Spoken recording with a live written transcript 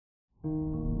Good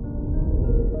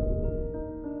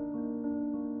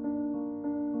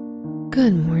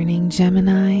morning,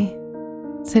 Gemini.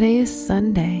 Today is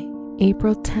Sunday,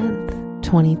 April 10th,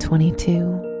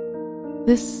 2022.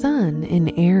 The sun in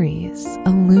Aries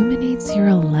illuminates your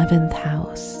 11th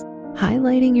house,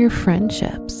 highlighting your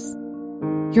friendships.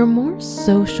 You're more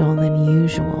social than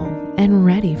usual and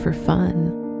ready for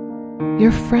fun.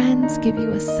 Your friends give you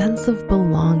a sense of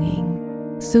belonging,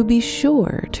 so be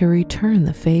sure to return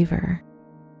the favor.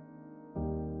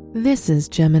 This is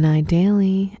Gemini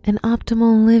Daily, an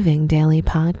Optimal Living Daily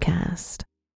podcast.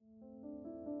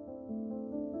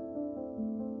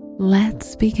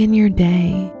 Let's begin your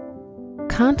day.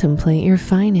 Contemplate your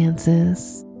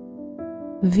finances.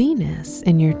 Venus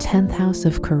in your 10th house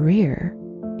of career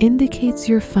indicates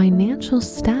your financial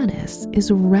status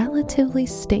is relatively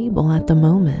stable at the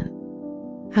moment.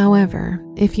 However,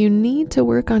 if you need to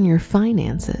work on your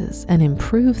finances and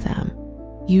improve them,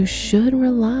 you should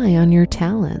rely on your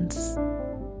talents.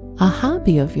 A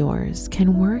hobby of yours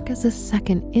can work as a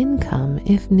second income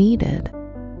if needed.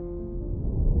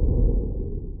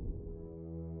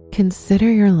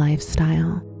 Consider your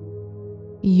lifestyle.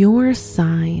 Your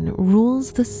sign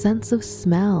rules the sense of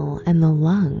smell and the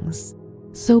lungs,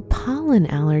 so pollen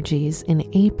allergies in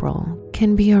April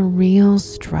can be a real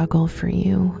struggle for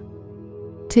you.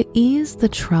 To ease the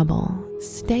trouble,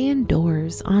 stay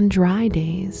indoors on dry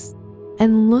days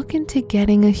and look into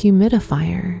getting a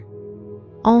humidifier.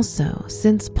 Also,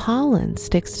 since pollen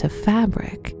sticks to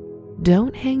fabric,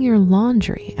 don't hang your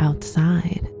laundry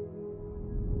outside.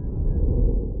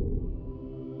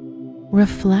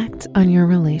 Reflect on your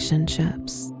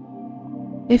relationships.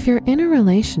 If you're in a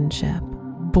relationship,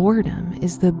 boredom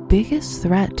is the biggest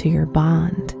threat to your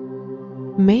bond.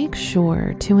 Make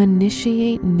sure to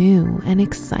initiate new and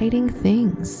exciting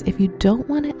things if you don't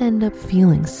want to end up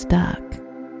feeling stuck.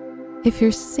 If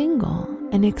you're single,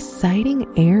 an exciting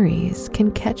Aries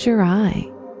can catch your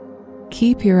eye.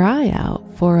 Keep your eye out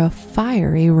for a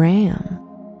fiery Ram.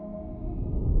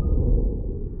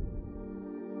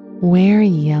 Wear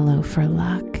yellow for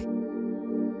luck.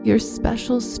 Your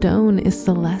special stone is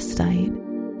celestite,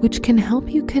 which can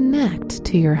help you connect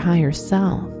to your higher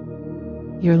self.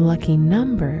 Your lucky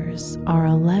numbers are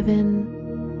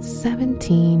 11,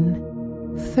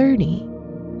 17, 30,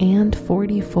 and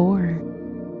 44.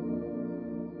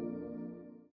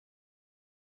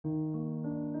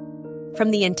 From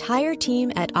the entire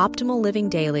team at Optimal Living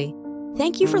Daily,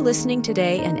 thank you for listening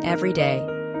today and every day.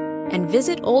 And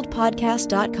visit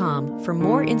oldpodcast.com for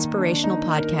more inspirational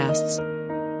podcasts.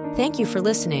 Thank you for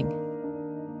listening.